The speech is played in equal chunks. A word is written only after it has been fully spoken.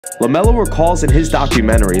LaMelo recalls in his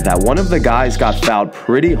documentary that one of the guys got fouled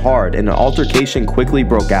pretty hard and an altercation quickly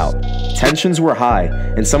broke out. Tensions were high,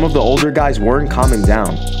 and some of the older guys weren't calming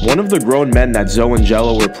down. One of the grown men that Zoe and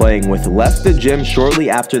Jello were playing with left the gym shortly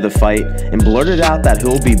after the fight and blurted out that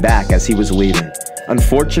he'll be back as he was leaving.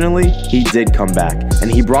 Unfortunately, he did come back,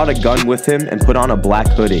 and he brought a gun with him and put on a black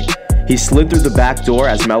hoodie. He slid through the back door,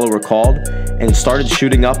 as Melo recalled, and started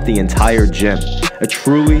shooting up the entire gym. A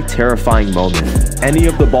truly terrifying moment. Any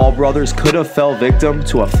of the Ball brothers could have fell victim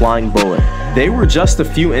to a flying bullet. They were just a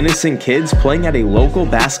few innocent kids playing at a local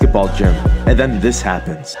basketball gym, and then this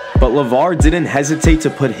happens. But LeVar didn't hesitate to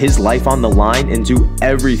put his life on the line and do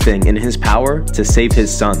everything in his power to save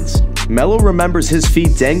his sons. Melo remembers his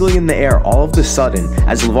feet dangling in the air all of a sudden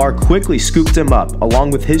as LeVar quickly scooped him up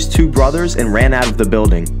along with his two brothers and ran out of the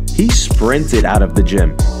building. He sprinted out of the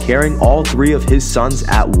gym, carrying all three of his sons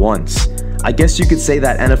at once. I guess you could say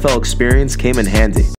that NFL experience came in handy.